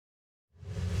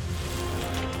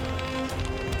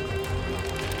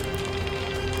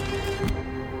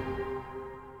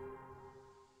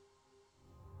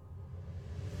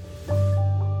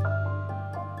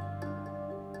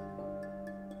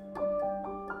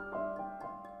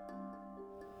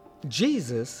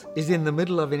Jesus is in the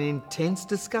middle of an intense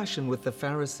discussion with the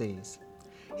Pharisees.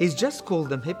 He's just called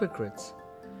them hypocrites,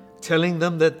 telling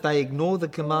them that they ignore the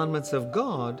commandments of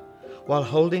God while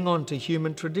holding on to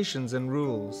human traditions and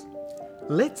rules.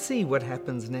 Let's see what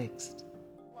happens next.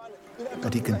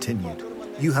 But he continued,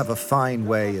 "You have a fine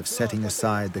way of setting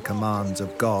aside the commands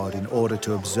of God in order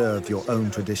to observe your own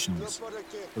traditions.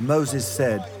 For Moses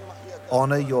said,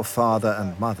 'Honor your father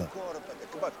and mother,'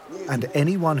 and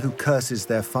anyone who curses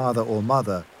their father or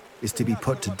mother is to be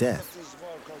put to death.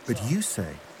 But you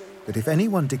say that if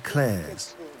anyone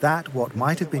declares that what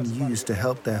might have been used to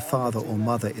help their father or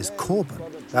mother is korban,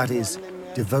 that is,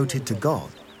 devoted to God,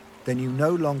 then you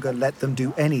no longer let them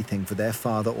do anything for their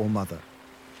father or mother.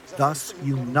 Thus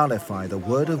you nullify the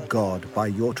word of God by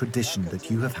your tradition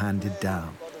that you have handed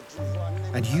down.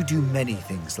 And you do many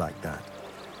things like that."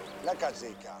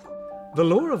 The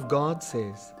law of God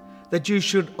says that you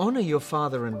should honor your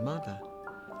father and mother.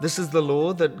 This is the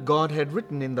law that God had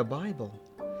written in the Bible.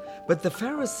 But the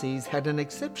Pharisees had an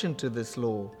exception to this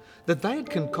law that they had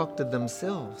concocted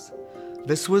themselves.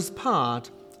 This was part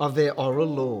of their oral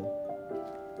law.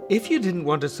 If you didn't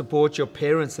want to support your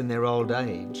parents in their old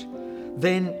age,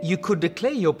 then you could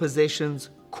declare your possessions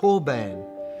korban,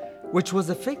 which was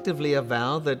effectively a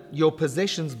vow that your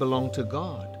possessions belonged to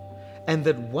God and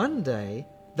that one day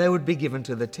they would be given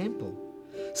to the temple.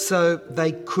 So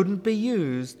they couldn't be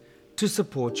used to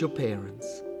support your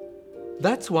parents.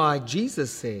 That's why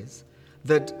Jesus says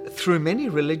that through many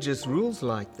religious rules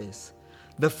like this,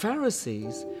 the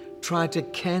Pharisees try to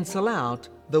cancel out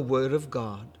the Word of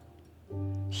God.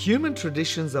 Human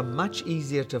traditions are much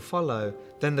easier to follow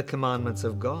than the commandments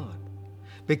of God.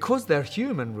 Because they're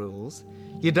human rules,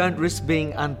 you don't risk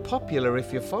being unpopular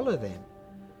if you follow them.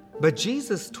 But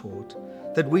Jesus taught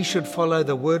that we should follow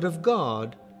the Word of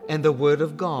God and the Word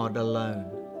of God alone.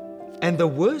 And the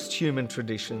worst human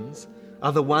traditions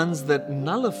are the ones that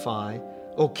nullify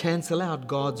or cancel out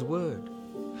God's Word.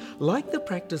 Like the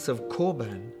practice of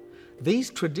korban, these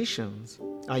traditions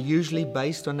are usually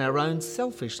based on our own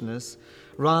selfishness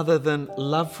rather than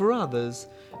love for others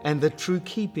and the true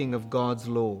keeping of God's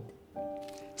law.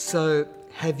 So,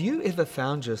 have you ever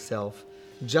found yourself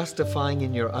justifying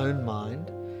in your own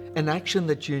mind an action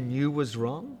that you knew was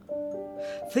wrong?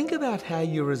 Think about how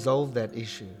you resolved that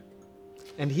issue.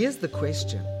 And here's the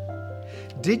question: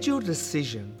 did your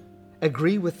decision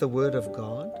agree with the Word of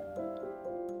God?